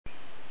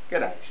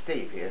G'day,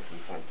 Steve here from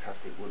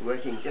Fantastic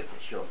Woodworking. Just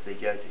a short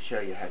video to show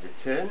you how to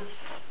turn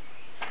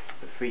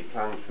the free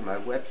plans from our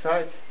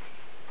website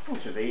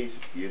into these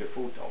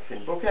beautiful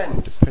Dolphin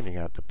Bookends. Printing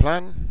out the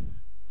plan,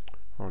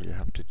 all you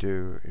have to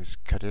do is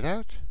cut it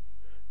out,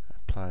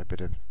 apply a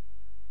bit of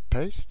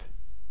paste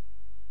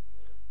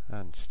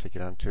and stick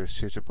it onto a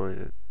suitable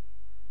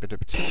bit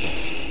of timber.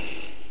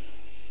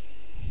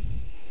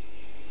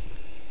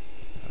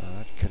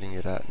 Alright, cutting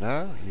it out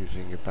now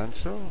using a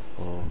bandsaw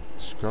or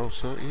scroll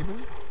saw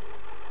even.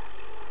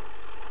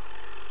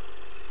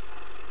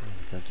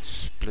 I'm going to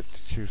split the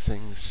two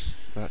things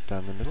right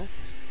down the middle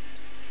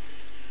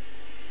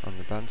on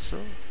the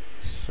bandsaw.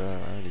 So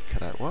I only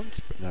cut out once,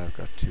 but now I've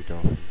got two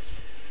dolphins.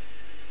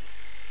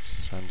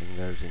 Sanding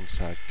those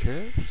inside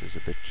curves is a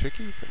bit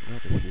tricky, but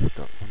not if you've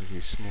got one of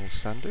these small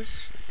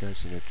sanders. It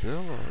goes in a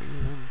drill or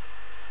even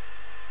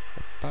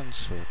a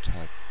bandsaw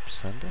type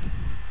sander.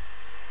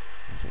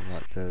 Nothing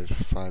like those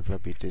 5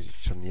 rubby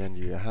digits on the end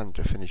of your hand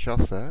to finish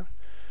off though.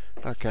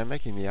 Okay,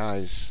 making the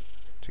eyes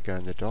to go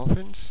in the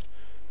dolphins.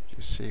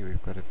 You see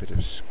we've got a bit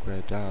of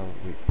square dowel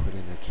we put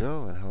in a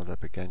drill and hold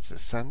up against the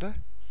sander.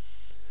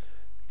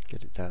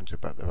 Get it down to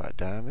about the right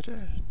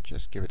diameter.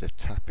 Just give it a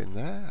tap in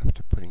there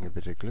after putting a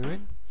bit of glue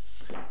in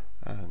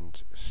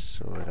and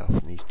saw it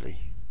off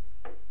neatly.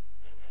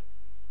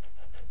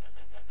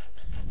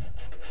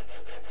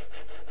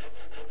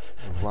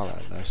 Voila,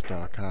 nice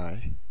dark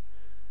eye.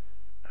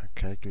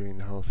 Okay, gluing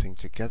the whole thing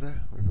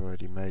together. We've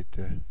already made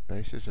the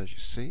bases as you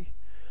see,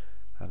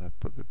 and I've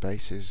put the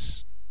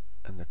bases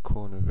in the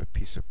corner of a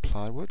piece of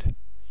plywood,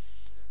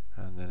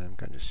 and then I'm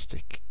going to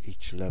stick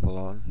each level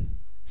on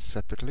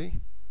separately.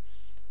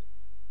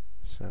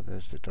 So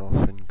there's the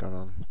dolphin gone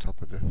on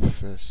top of the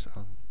first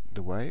on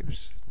the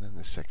waves, and then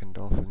the second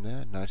dolphin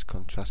there, nice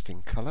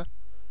contrasting colour.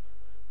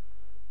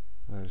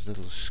 Those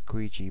little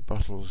squeegee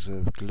bottles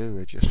of glue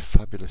are just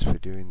fabulous for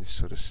doing this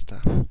sort of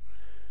stuff.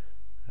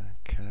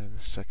 Okay, the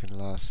second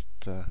last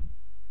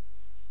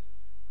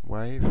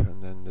wave,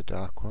 and then the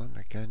dark one.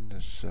 Again,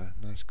 there's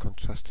nice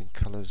contrasting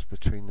colours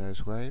between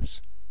those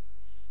waves.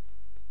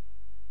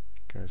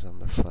 Goes on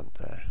the front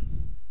there.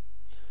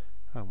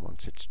 And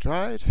once it's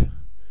dried,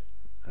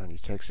 only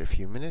takes a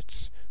few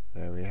minutes,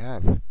 there we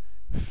have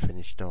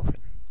finished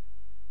dolphin.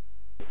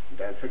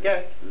 Don't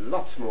forget,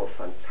 lots more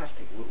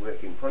fantastic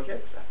woodworking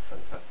projects at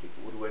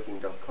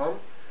fantasticwoodworking.com,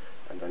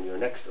 and on your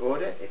next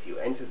order, if you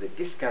enter the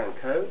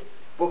discount code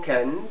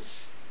Bookends,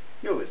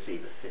 you'll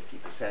receive a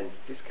 50%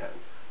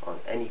 discount on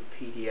any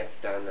PDF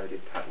downloaded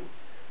pattern.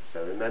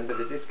 So remember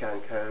the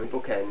discount code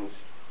Bookends.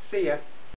 See ya!